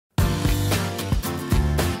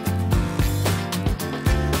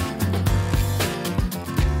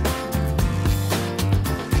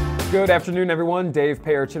Good afternoon, everyone. Dave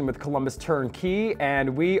Payerchin with Columbus Turnkey, and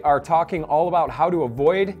we are talking all about how to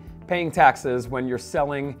avoid paying taxes when you're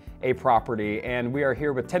selling a property. And we are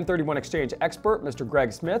here with 1031 exchange expert, Mr.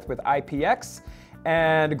 Greg Smith with IPX.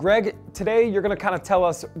 And Greg, today you're going to kind of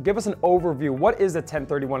give us an overview. What is a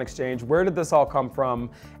 1031 exchange? Where did this all come from?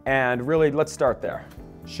 And really, let's start there.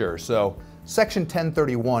 Sure. So Section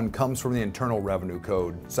 1031 comes from the Internal Revenue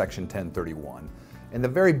Code, Section 1031. And the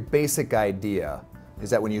very basic idea is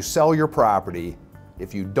that when you sell your property,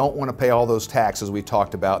 if you don't want to pay all those taxes we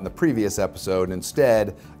talked about in the previous episode,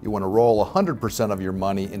 instead you want to roll 100% of your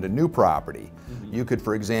money into new property. You could,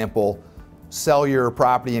 for example, sell your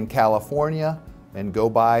property in California and go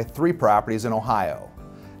buy 3 properties in Ohio.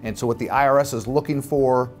 And so what the IRS is looking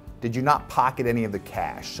for, did you not pocket any of the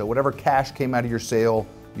cash? So whatever cash came out of your sale,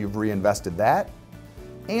 you've reinvested that.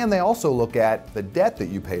 And they also look at the debt that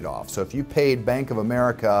you paid off. So if you paid Bank of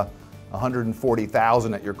America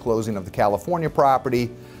 $140,000 at your closing of the California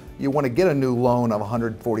property, you want to get a new loan of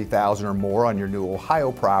 $140,000 or more on your new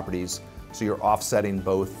Ohio properties, so you're offsetting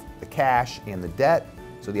both the cash and the debt,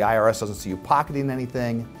 so the IRS doesn't see you pocketing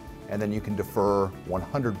anything, and then you can defer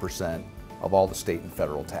 100% of all the state and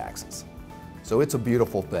federal taxes. So it's a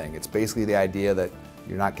beautiful thing. It's basically the idea that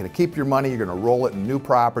you're not going to keep your money, you're going to roll it in new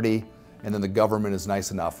property, and then the government is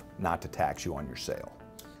nice enough not to tax you on your sale.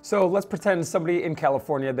 So let's pretend somebody in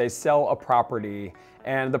California, they sell a property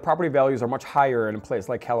and the property values are much higher in a place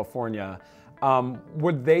like California.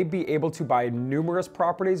 Would they be able to buy numerous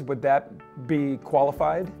properties? Would that be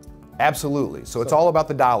qualified? Absolutely. So it's all about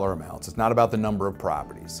the dollar amounts. It's not about the number of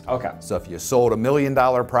properties. Okay. So if you sold $1 million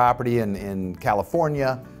property in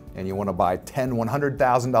California and you want to buy 10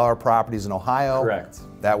 $100,000 properties in Ohio, correct,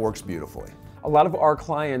 that works beautifully. A lot of our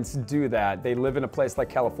clients do that. They live in a place like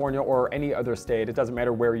California or any other state, it doesn't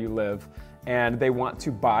matter where you live, and they want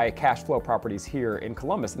to buy cash flow properties here in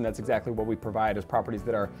Columbus, and that's exactly what we provide, is properties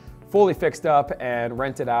that are fully fixed up and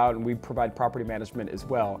rented out, and we provide property management as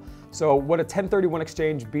well. So would a 1031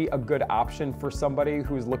 exchange be a good option for somebody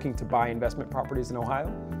who's looking to buy investment properties in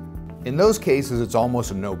Ohio? In those cases, it's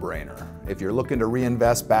almost a no-brainer. If you're looking to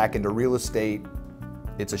reinvest back into real estate,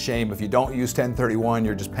 it's a shame if you don't use 1031,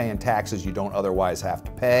 you're just paying taxes you don't otherwise have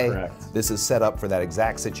to pay. Correct. This is set up for that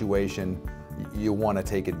exact situation. You want to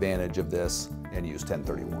take advantage of this and use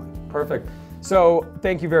 1031. Perfect. So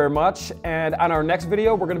thank you very much. And on our next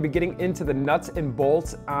video, we're going to be getting into the nuts and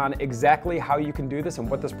bolts on exactly how you can do this and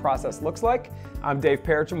what this process looks like. I'm Dave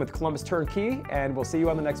Payerchin with Columbus Turnkey, and we'll see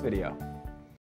you on the next video.